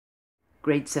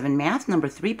Grade 7 Math, number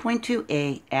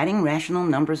 3.2a, adding rational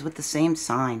numbers with the same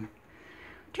sign.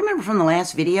 Do you remember from the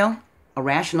last video? A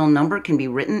rational number can be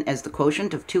written as the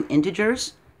quotient of two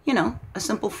integers. You know, a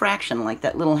simple fraction like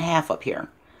that little half up here.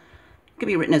 It can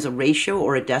be written as a ratio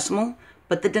or a decimal,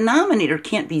 but the denominator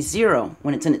can't be 0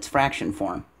 when it's in its fraction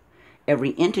form. Every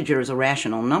integer is a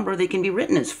rational number. They can be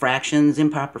written as fractions,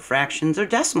 improper fractions, or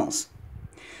decimals.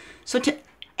 So to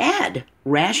add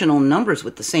rational numbers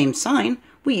with the same sign,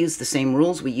 we use the same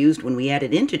rules we used when we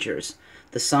added integers.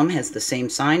 The sum has the same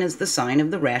sign as the sign of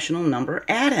the rational number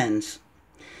addends.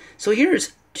 So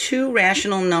here's two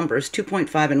rational numbers,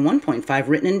 2.5 and 1.5,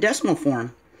 written in decimal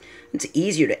form. It's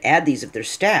easier to add these if they're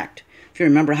stacked. If you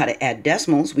remember how to add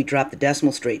decimals, we drop the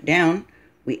decimal straight down.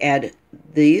 We add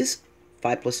these.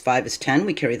 5 plus 5 is 10.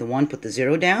 We carry the 1, put the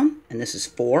 0 down, and this is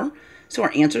 4. So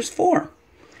our answer is 4.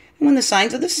 And when the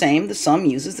signs are the same, the sum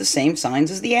uses the same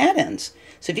signs as the addends.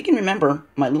 So if you can remember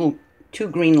my little two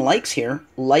green likes here,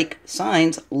 like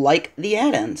signs like the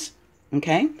addends.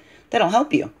 Okay? That'll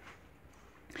help you.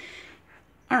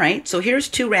 All right, so here's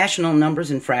two rational numbers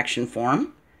in fraction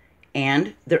form,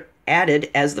 and they're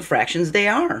added as the fractions they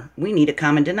are. We need a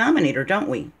common denominator, don't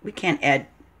we? We can't add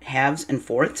halves and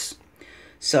fourths.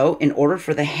 So in order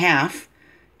for the half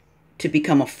to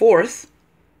become a fourth,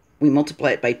 we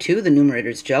multiply it by 2. The numerator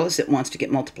is jealous. It wants to get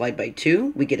multiplied by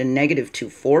 2. We get a negative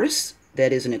 2/4.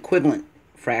 That is an equivalent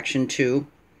fraction to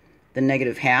the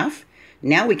negative half.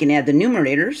 Now we can add the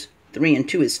numerators. 3 and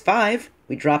 2 is 5.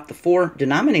 We drop the 4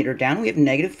 denominator down. We have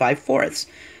negative 5/4.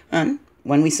 And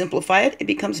when we simplify it, it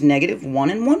becomes negative 1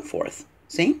 1/4.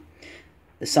 See?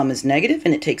 The sum is negative,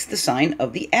 and it takes the sign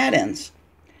of the addends.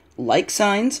 Like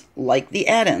signs, like the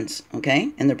addends, okay?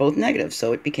 And they're both negative,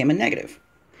 so it became a negative.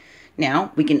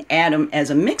 Now, we can add them as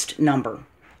a mixed number.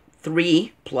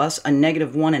 3 plus a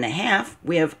negative 1.5,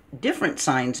 we have different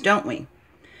signs, don't we?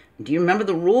 Do you remember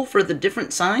the rule for the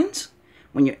different signs?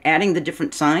 When you're adding the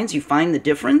different signs, you find the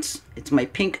difference. It's my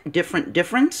pink different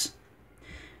difference.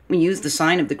 We use the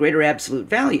sign of the greater absolute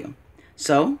value.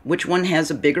 So, which one has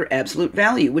a bigger absolute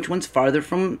value? Which one's farther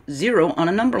from 0 on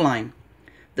a number line?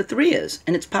 The 3 is,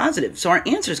 and it's positive, so our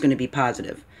answer is going to be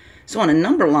positive. So on a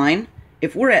number line,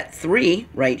 if we're at 3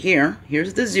 right here,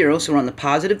 here's the 0, so we're on the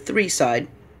positive 3 side,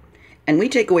 and we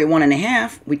take away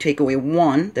 1.5, we take away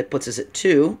 1, that puts us at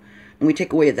 2, and we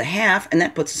take away the half, and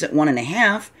that puts us at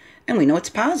 1.5, and we know it's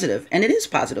positive, and it is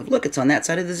positive. Look, it's on that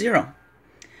side of the 0.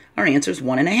 Our answer is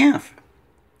 1.5.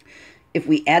 If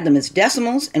we add them as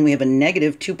decimals, and we have a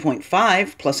negative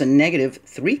 2.5 plus a negative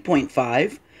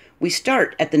 3.5, we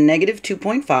start at the negative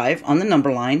 2.5 on the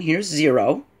number line. Here's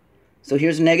 0. So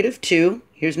here's negative 2.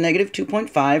 Here's negative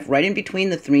 2.5, right in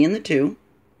between the 3 and the 2.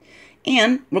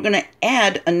 And we're going to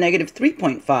add a negative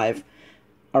 3.5.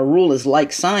 Our rule is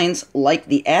like signs, like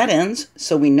the addends,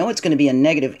 so we know it's going to be a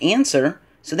negative answer.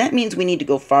 So that means we need to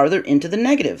go farther into the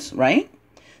negatives, right?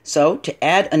 So to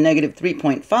add a negative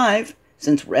 3.5,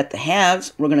 since we're at the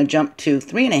halves, we're going to jump to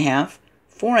 3.5,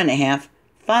 4.5,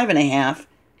 5.5,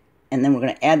 and then we're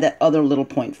going to add that other little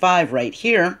 0.5 right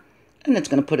here, and it's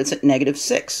going to put us at negative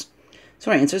 6.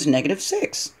 So our answer is negative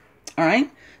 6. All right?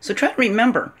 So try to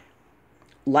remember,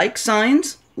 like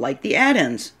signs, like the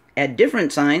addends. Add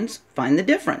different signs, find the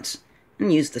difference.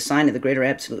 And use the sign of the greater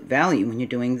absolute value when you're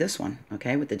doing this one,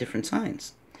 okay, with the different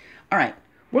signs. All right,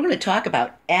 we're going to talk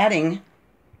about adding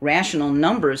rational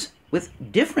numbers with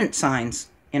different signs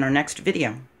in our next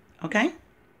video, okay?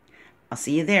 I'll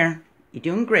see you there. You're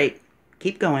doing great.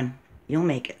 Keep going. You'll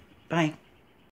make it. Bye.